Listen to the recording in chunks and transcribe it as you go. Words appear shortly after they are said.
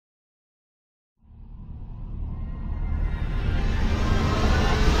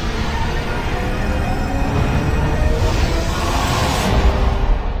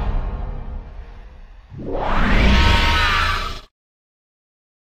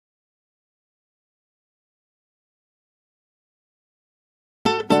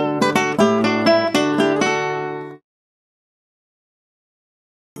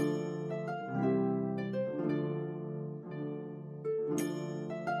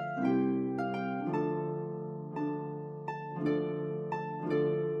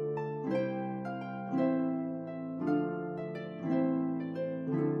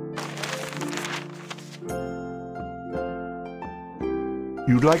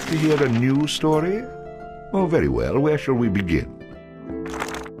You'd like to hear a new story? Oh, very well. Where shall we begin?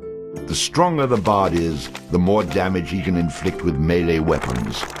 The stronger the bard is, the more damage he can inflict with melee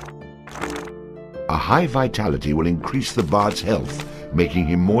weapons. A high vitality will increase the bard's health, making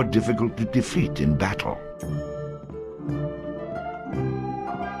him more difficult to defeat in battle.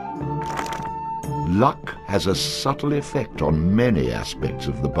 Luck has a subtle effect on many aspects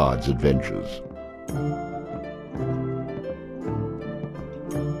of the bard's adventures.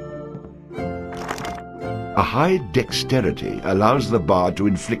 A high dexterity allows the bard to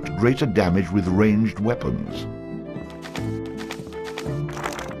inflict greater damage with ranged weapons.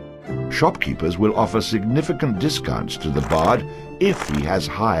 Shopkeepers will offer significant discounts to the bard if he has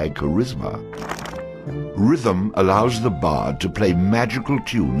high charisma. Rhythm allows the bard to play magical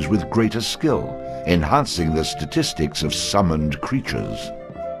tunes with greater skill, enhancing the statistics of summoned creatures.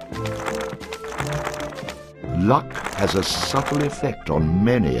 Luck has a subtle effect on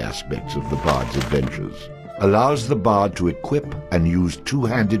many aspects of the bard's adventures. Allows the bard to equip and use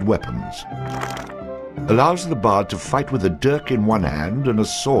two-handed weapons. Allows the bard to fight with a dirk in one hand and a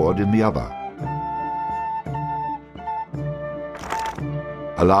sword in the other.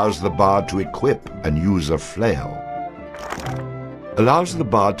 Allows the bard to equip and use a flail. Allows the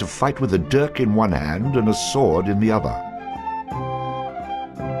bard to fight with a dirk in one hand and a sword in the other.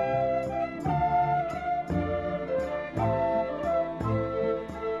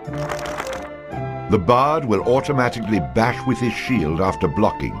 The bard will automatically bash with his shield after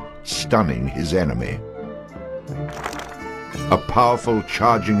blocking, stunning his enemy. A powerful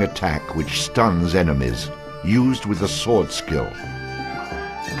charging attack which stuns enemies, used with a sword skill.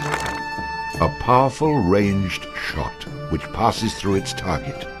 A powerful ranged shot which passes through its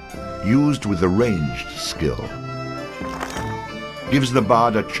target, used with a ranged skill. Gives the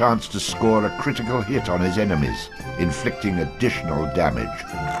bard a chance to score a critical hit on his enemies, inflicting additional damage.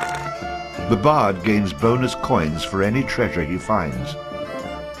 The bard gains bonus coins for any treasure he finds.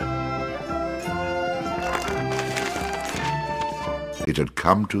 It had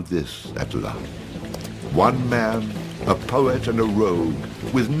come to this at last. One man, a poet and a rogue,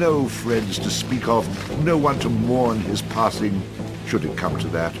 with no friends to speak of, no one to mourn his passing, should it come to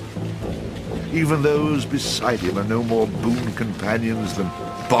that. Even those beside him are no more boon companions than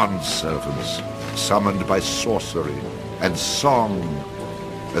bondservants, summoned by sorcery and song,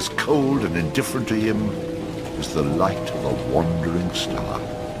 as cold and indifferent to him as the light of a wandering star.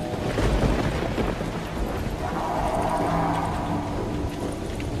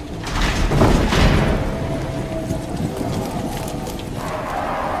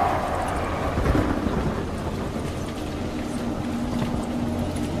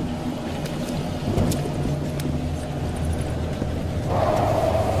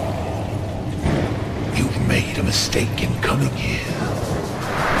 You've made a mistake in coming here.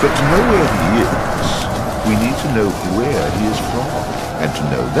 But to know where he is, we need to know where he is from. And to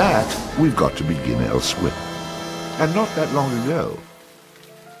know that, we've got to begin elsewhere. And not that long ago.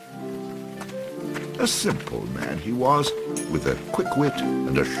 A simple man he was, with a quick wit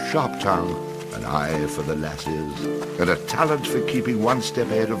and a sharp tongue, an eye for the lasses, and a talent for keeping one step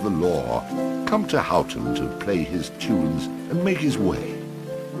ahead of the law, come to Houghton to play his tunes and make his way.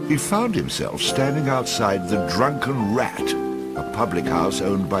 He found himself standing outside the Drunken Rat, a public house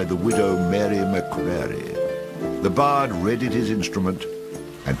owned by the widow Mary McCrary. The bard readied his instrument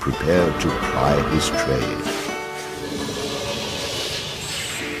and prepared to ply his trade.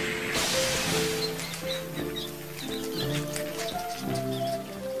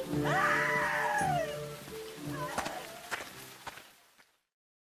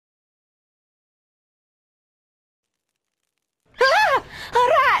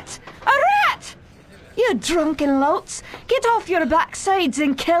 You drunken louts! Get off your backsides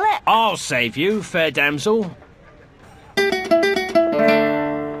and kill it! I'll save you, fair damsel.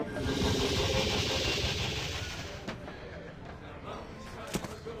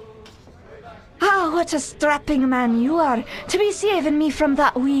 Ah, what a strapping man you are, to be saving me from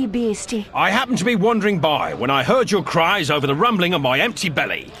that wee beastie. I happened to be wandering by when I heard your cries over the rumbling of my empty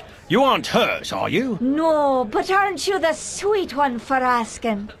belly. You aren't hurt, are you? No, but aren't you the sweet one for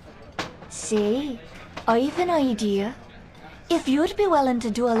asking? Say, I've an idea. If you'd be willing to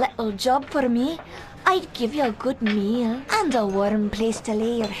do a little job for me, I'd give you a good meal and a warm place to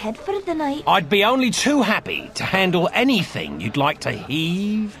lay your head for the night. I'd be only too happy to handle anything you'd like to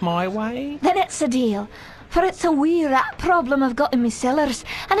heave my way. Then it's a deal, for it's a wee rat problem I've got in me cellars,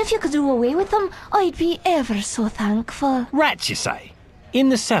 and if you could do away with them, I'd be ever so thankful. Rats, you say? In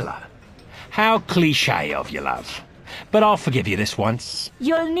the cellar? How cliché of you, love. But I'll forgive you this once.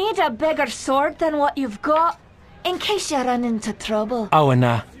 You'll need a bigger sword than what you've got. in case you run into trouble. Oh,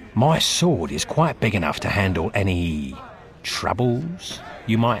 and my sword is quite big enough to handle any troubles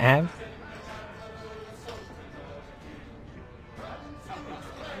you might have.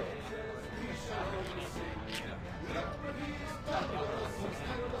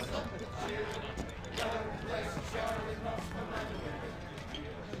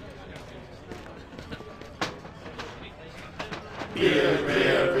 Beer,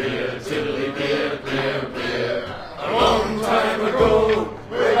 beer, beer, tiddly beer, beer, beer. A long time ago,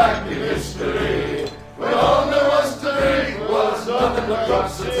 way back in history, when all there was to drink was nothing but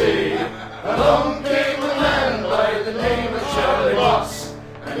drops of tea. Along came a man by the name of Charlie Moss,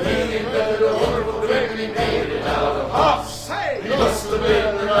 and he invented a wonderful drink and he made it out of hops. He must have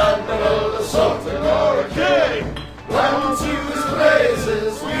been the man that all the salt and Nora King. When to his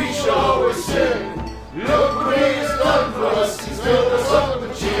praises we shall always sing. Look what he's done for us, he's filled us up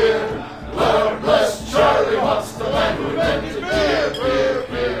with cheer. Lord bless Charlie Moss, the man who invented beer, beer,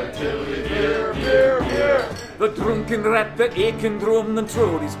 beer, tiddly beer, beer, beer. The drunken rat that aching drum and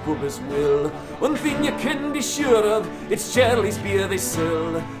throat his pub as will. One thing you can be sure of, it's Charlie's beer they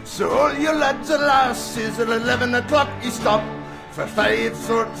sell. So all you lads and lasses at 11 o'clock you stop for 5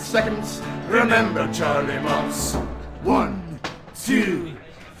 short seconds. Remember Charlie Moss. 1, 2,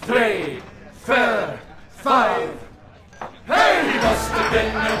 3, 4, 5. Hey, he must have been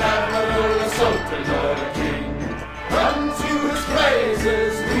an admiral, a sultan, or a king. Unto his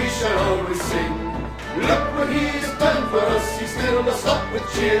praises we shall always sing. Look what he's done for us, he's filled us up with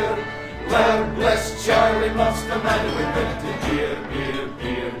cheer. Lord bless Charlie Moss, the man who invented beer, beer,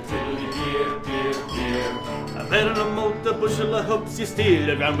 beer, tiddly beer, beer, beer. A better moat, a bushel of hoops, you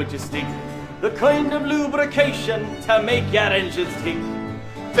steal around with your stick. The kind of lubrication to make your engines tick.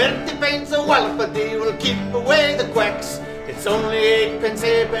 30 pence a wallopedy will keep away the quacks. It's only 8 pence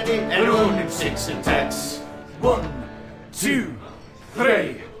halfpenny and only 6 in tax. 1, 2,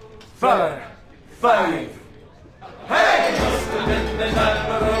 3, 4, 5. Hey, must have been an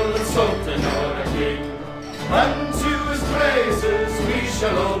admiral, a sultan, or a king. Unto his praises we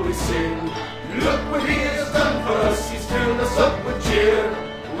shall always sing. Look what he has done for us, he's filled us up with cheer.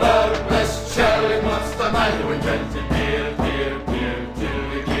 Lord bless Charlie Moss, the man who invented beer, beer, beer,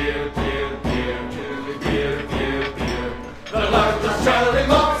 tiddly beer, beer, beer, tiddly beer, beer, beer. The Lord bless Charlie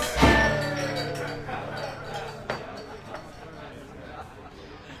Moss.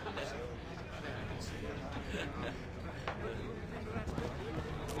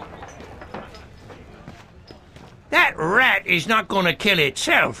 That rat is not going to kill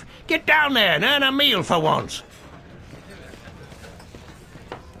itself. Get down there and earn a meal for once.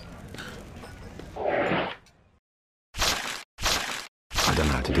 I don't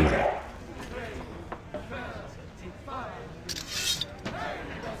know how to do that.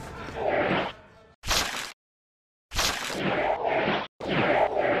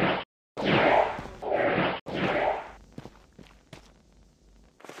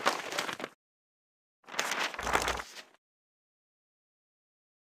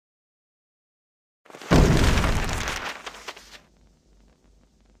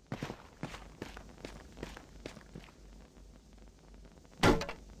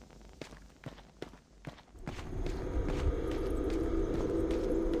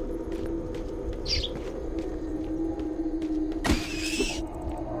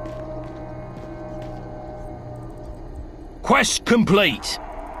 Quest complete.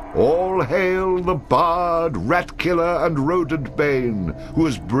 All hail the bard, rat killer, and rodent bane, who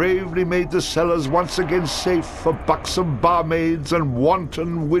has bravely made the cellars once again safe for buxom barmaids and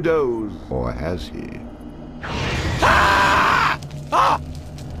wanton widows. Or has he?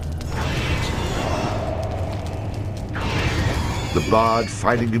 The bard,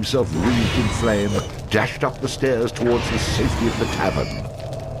 finding himself wreathed in flame, dashed up the stairs towards the safety of the tavern.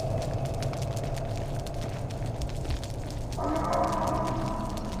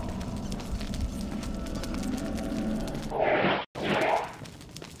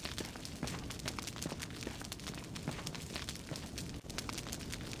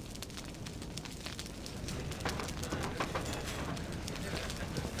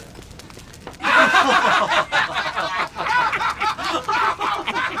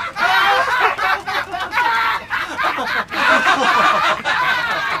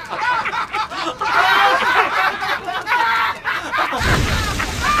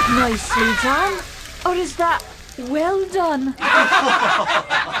 Nicely done. Or is that well done?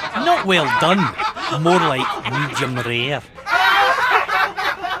 Not well done. More like medium rare.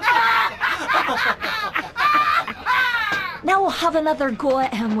 Now we'll have another go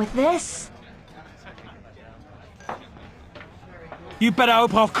at him with this. You better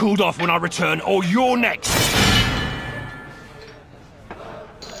hope I've cooled off when I return, or you're next.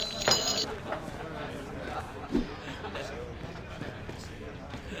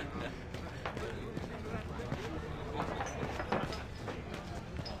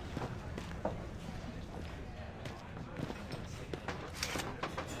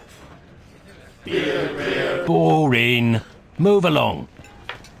 Boring. Move along.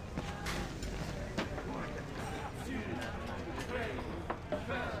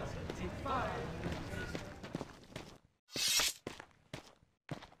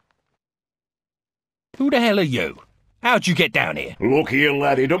 Who the hell are you? How'd you get down here? Look here,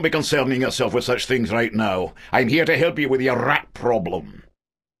 laddie, don't be concerning yourself with such things right now. I'm here to help you with your rat problem.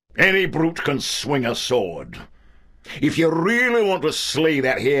 Any brute can swing a sword. If you really want to slay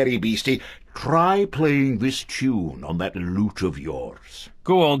that hairy beastie, try playing this tune on that lute of yours.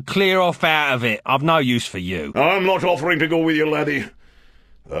 Go on, clear off out of it. I've no use for you. I'm not offering to go with you, laddie.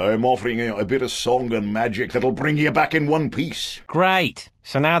 I'm offering you a bit of song and magic that'll bring you back in one piece. Great.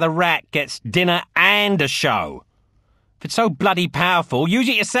 So now the rat gets dinner and a show. If it's so bloody powerful, use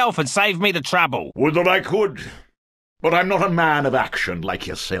it yourself and save me the trouble. Would that I could. But I'm not a man of action like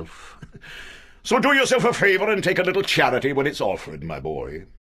yourself. So do yourself a favour and take a little charity when it's offered, my boy.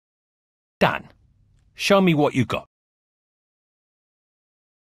 Done. Show me what you got.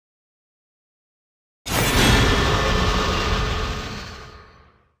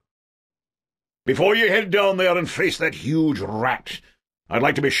 Before you head down there and face that huge rat, I'd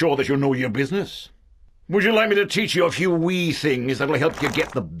like to be sure that you know your business. Would you like me to teach you a few wee things that'll help you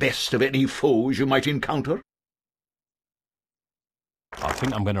get the best of any foes you might encounter? I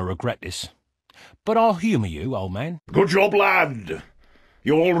think I'm going to regret this. But I'll humour you, old man. Good job, lad.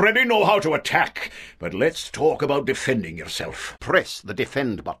 You already know how to attack, but let's talk about defending yourself. Press the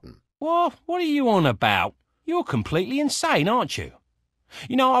defend button. What are you on about? You're completely insane, aren't you?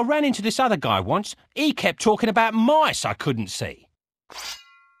 You know, I ran into this other guy once. He kept talking about mice I couldn't see.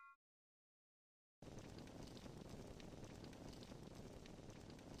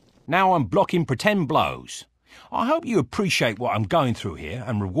 Now I'm blocking pretend blows. I hope you appreciate what I'm going through here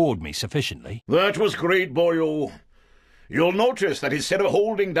and reward me sufficiently. That was great, boyo. You'll notice that instead of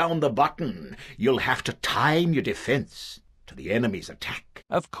holding down the button, you'll have to time your defence to the enemy's attack.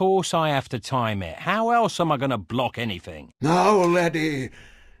 Of course I have to time it. How else am I going to block anything? Now, laddie,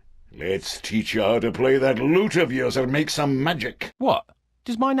 let's teach you how to play that lute of yours and make some magic. What?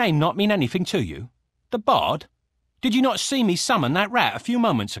 Does my name not mean anything to you? The Bard? Did you not see me summon that rat a few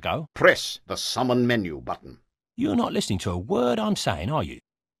moments ago? Press the summon menu button. You're not listening to a word I'm saying, are you?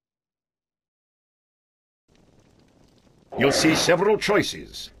 You'll see several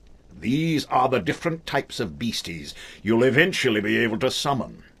choices. These are the different types of beasties you'll eventually be able to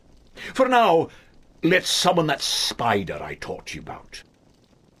summon. For now, let's summon that spider I taught you about.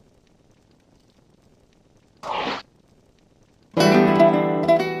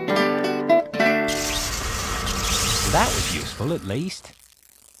 That was useful, at least.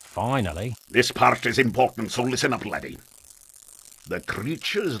 Finally. This part is important, so listen up, laddie. The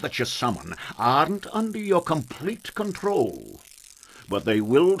creatures that you summon aren't under your complete control, but they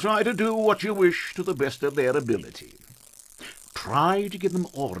will try to do what you wish to the best of their ability. Try to give them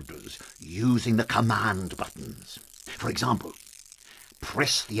orders using the command buttons. For example,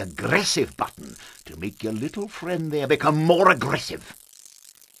 press the aggressive button to make your little friend there become more aggressive.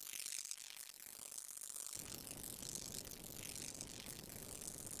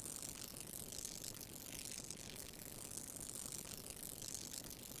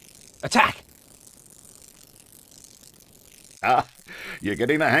 Attack! You're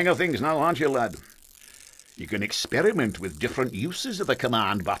getting the hang of things now, aren't you, lad? You can experiment with different uses of the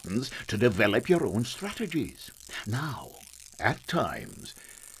command buttons to develop your own strategies. Now, at times,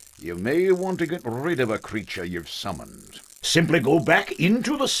 you may want to get rid of a creature you've summoned. Simply go back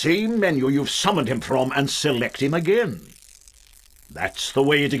into the same menu you've summoned him from and select him again. That's the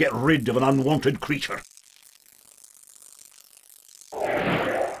way to get rid of an unwanted creature.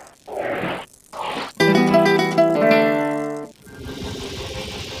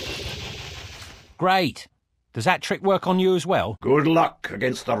 Great. Does that trick work on you as well? Good luck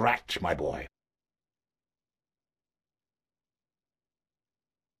against the rat, my boy.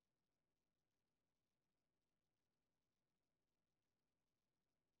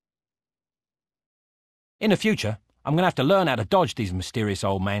 In the future, I'm going to have to learn how to dodge these mysterious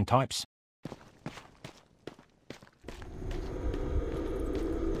old man types.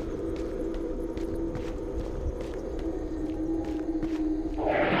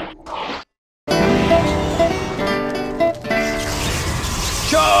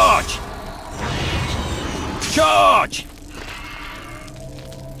 Charge! Charge!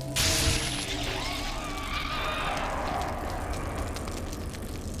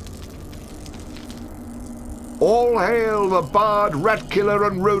 All hail the bard, rat killer,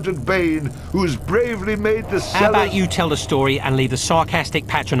 and rodent bane, who's bravely made the How about you tell the story and leave the sarcastic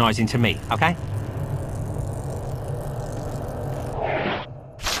patronising to me, okay?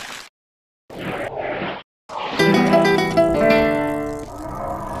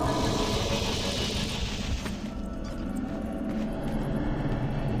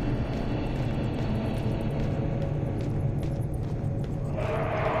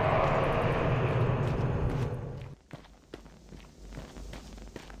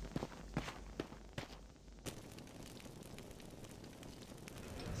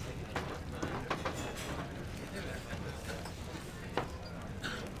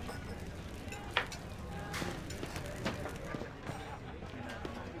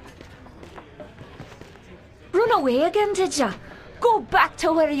 run away again, did ya? Go back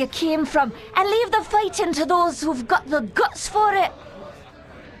to where you came from and leave the fighting to those who've got the guts for it.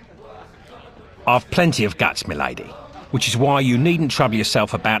 I've plenty of guts, milady, which is why you needn't trouble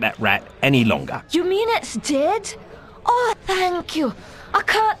yourself about that rat any longer. You mean it's dead? Oh, thank you. I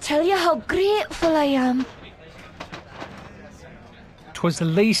can't tell you how grateful I am. 'Twas the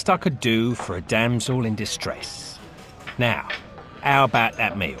least I could do for a damsel in distress. Now, how about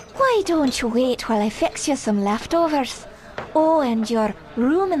that meal? Why don't you wait while I fix you some leftovers? Oh, and your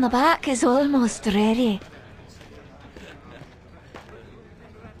room in the back is almost ready.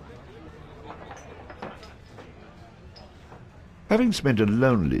 Having spent a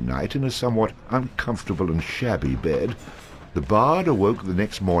lonely night in a somewhat uncomfortable and shabby bed, the bard awoke the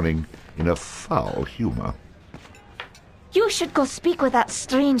next morning in a foul humour. You should go speak with that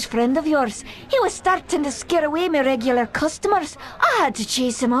strange friend of yours. He was starting to scare away my regular customers. I had to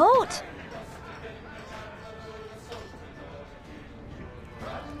chase him out.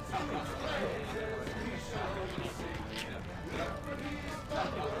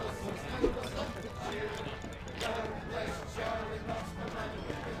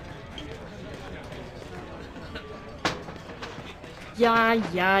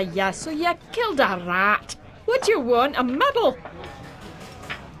 Yeah, so you killed a rat. What do you want, a medal?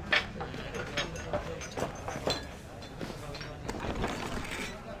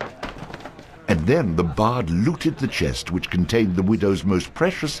 And then the bard looted the chest which contained the widow's most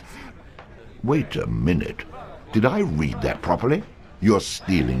precious... Wait a minute. Did I read that properly? You're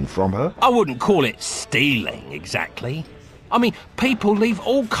stealing from her? I wouldn't call it stealing, exactly. I mean, people leave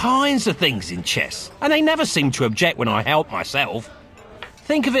all kinds of things in chests, and they never seem to object when I help myself.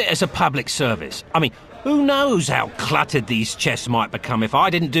 Think of it as a public service. I mean, who knows how cluttered these chests might become if I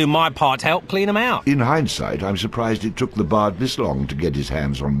didn't do my part to help clean them out. In hindsight, I'm surprised it took the bard this long to get his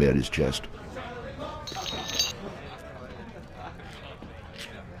hands on Mary's chest.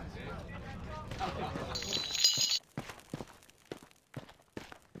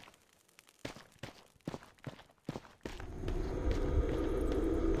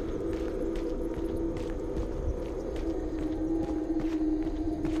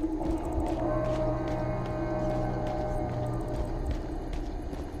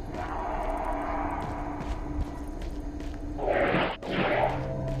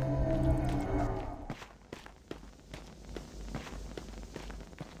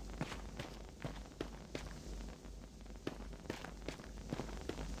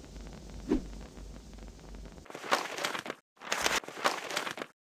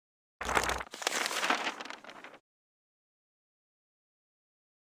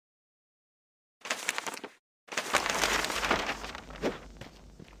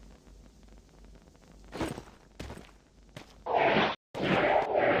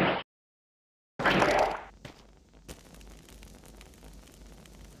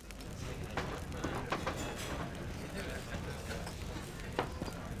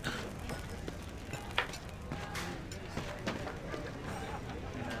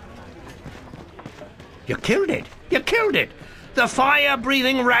 You killed it. You killed it. The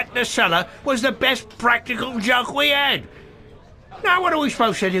fire-breathing rat in the cellar was the best practical joke we had. Now what are we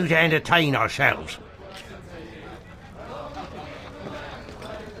supposed to do to entertain ourselves?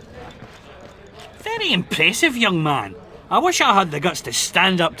 Very impressive, young man. I wish I had the guts to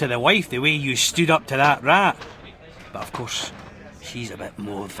stand up to the wife the way you stood up to that rat. But of course, she's a bit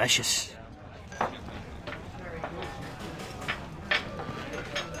more vicious.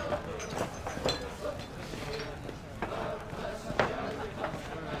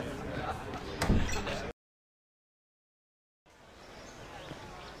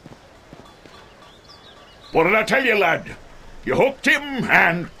 What did I tell you, lad? You hooked him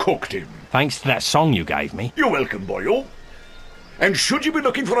and cooked him. Thanks to that song you gave me. You're welcome, boyo. And should you be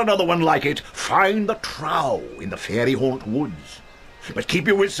looking for another one like it, find the trow in the fairy haunt woods. But keep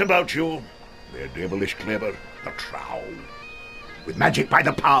your wits about you. They're devilish clever, the trow. With magic by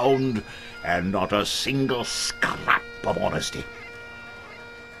the pound, and not a single scrap of honesty.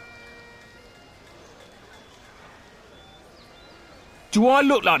 Do I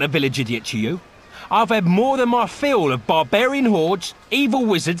look like a village idiot to you? I've had more than my fill of barbarian hordes, evil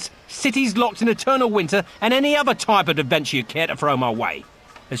wizards, cities locked in eternal winter, and any other type of adventure you care to throw my way.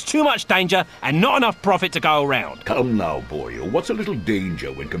 There's too much danger and not enough profit to go around. Come now, boyo. What's a little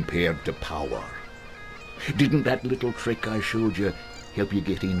danger when compared to power? Didn't that little trick I showed you help you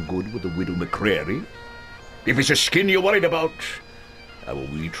get in good with the widow McCrary? If it's a skin you're worried about, I've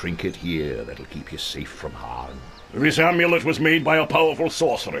a wee trinket here that'll keep you safe from harm. This amulet was made by a powerful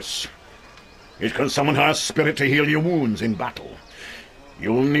sorceress. It can summon her spirit to heal your wounds in battle.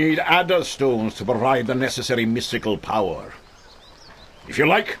 You'll need adder stones to provide the necessary mystical power. If you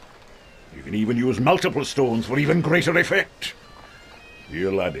like, you can even use multiple stones for even greater effect.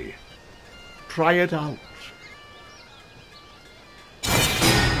 Dear laddie, try it out.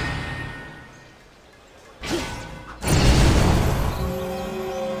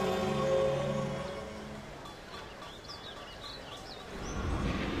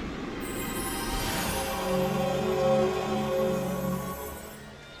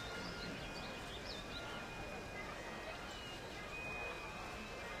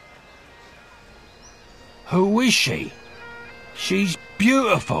 Who is she? She's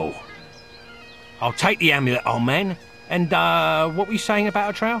beautiful. I'll take the amulet, old man. And, what were you saying about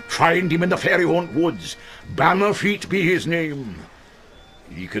a trail? Find him in the Fairy Haunt Woods. Bannerfeet be his name.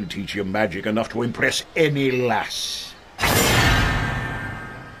 He can teach you magic enough to impress any lass.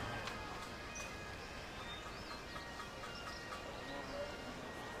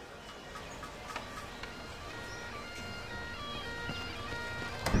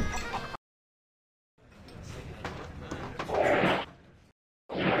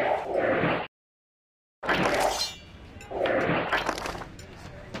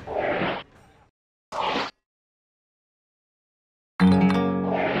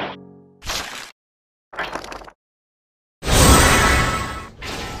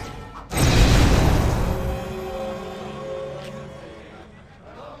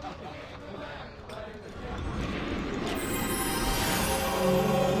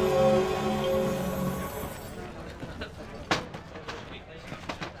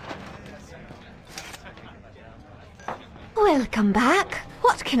 Welcome back.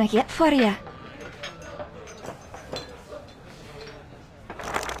 What can I get for you?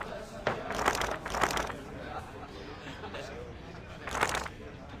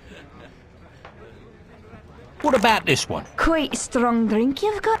 What about this one? Quite a strong drink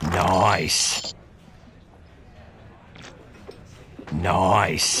you've got. Nice.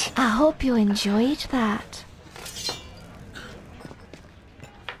 Nice. I hope you enjoyed that.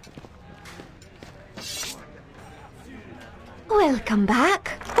 Welcome back.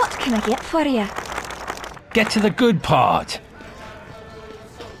 What can I get for you? Get to the good part.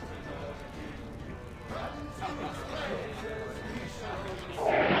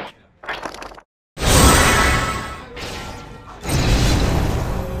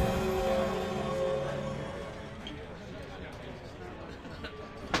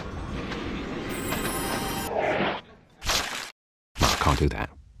 I can't do that.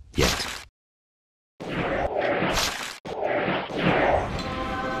 Yet.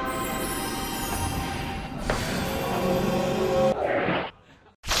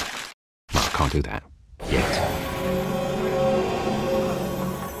 Can't do that yet.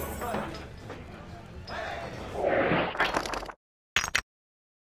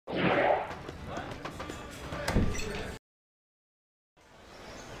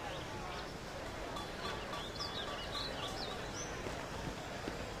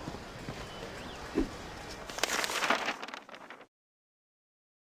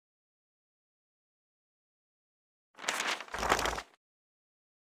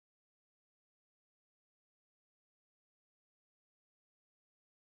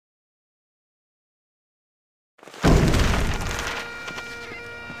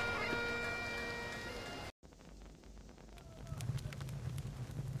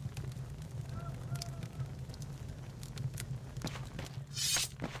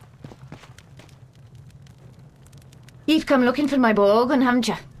 You've come looking for my bogan, haven't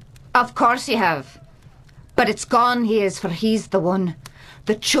you? Of course you have. But it's gone he is, for he's the one,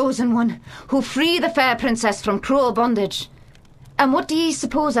 the chosen one, who free the fair princess from cruel bondage. And what do ye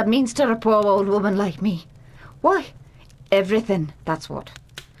suppose that means to a poor old woman like me? Why, everything, that's what.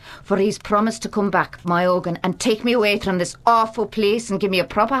 For he's promised to come back, my Ogan, and take me away from this awful place and give me a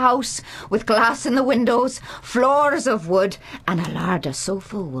proper house with glass in the windows, floors of wood, and a larder so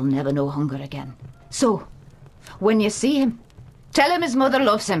full we'll never know hunger again. So, when you see him, tell him his mother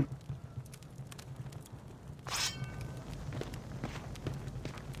loves him.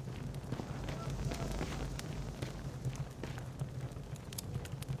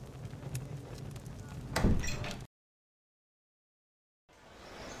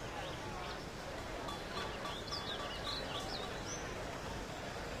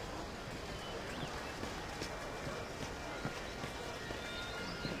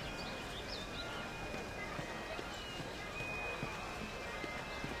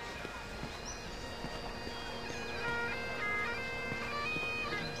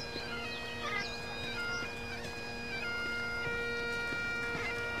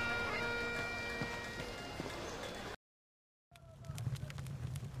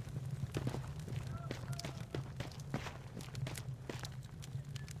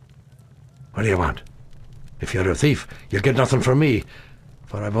 What do you want? If you're a thief, you'll get nothing from me,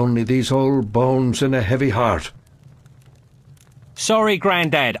 for I've only these old bones and a heavy heart. Sorry,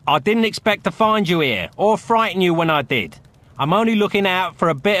 Grandad. I didn't expect to find you here, or frighten you when I did. I'm only looking out for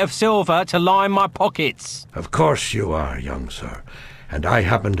a bit of silver to line my pockets. Of course you are, young sir, and I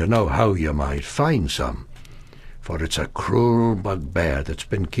happen to know how you might find some. For it's a cruel bugbear that's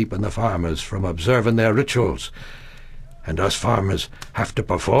been keeping the farmers from observing their rituals. And us farmers have to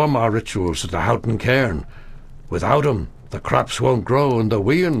perform our rituals at the Houghton cairn. Without 'em, the crops won't grow and the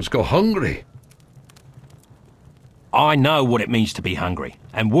weans go hungry. I know what it means to be hungry,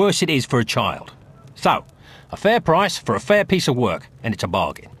 and worse it is for a child. So, a fair price for a fair piece of work, and it's a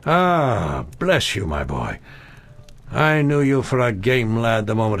bargain. Ah, bless you, my boy. I knew you for a game lad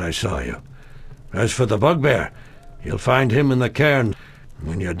the moment I saw you. As for the bugbear, you'll find him in the cairn.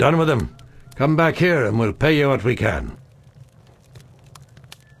 When you're done with him, come back here and we'll pay you what we can.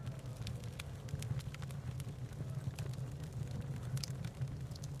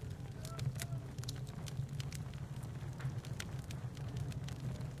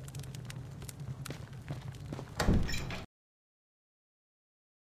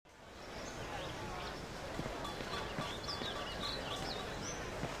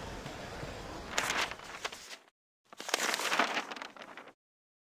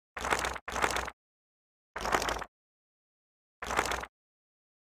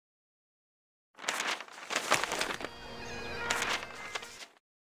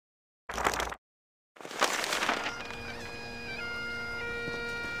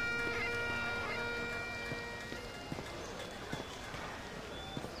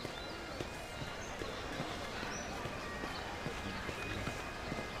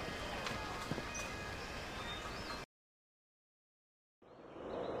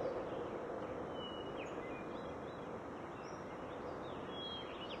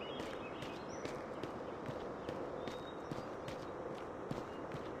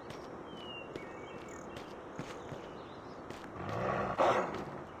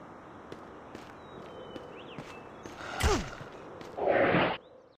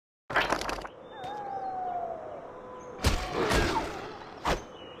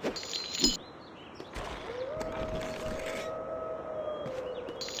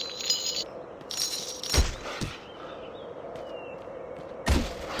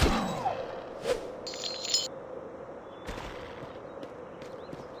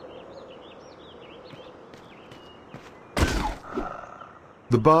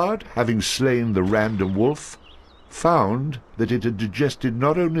 The bard, having slain the random wolf, found that it had digested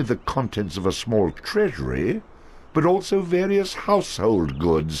not only the contents of a small treasury, but also various household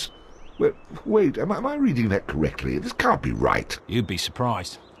goods. Wait, am I reading that correctly? This can't be right. You'd be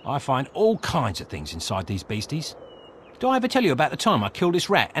surprised. I find all kinds of things inside these beasties. Did I ever tell you about the time I killed this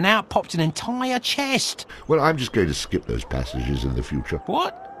rat and out popped an entire chest? Well, I'm just going to skip those passages in the future.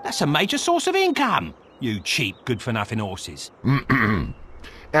 What? That's a major source of income, you cheap, good-for-nothing horses.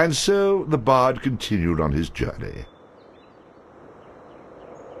 And so the bard continued on his journey.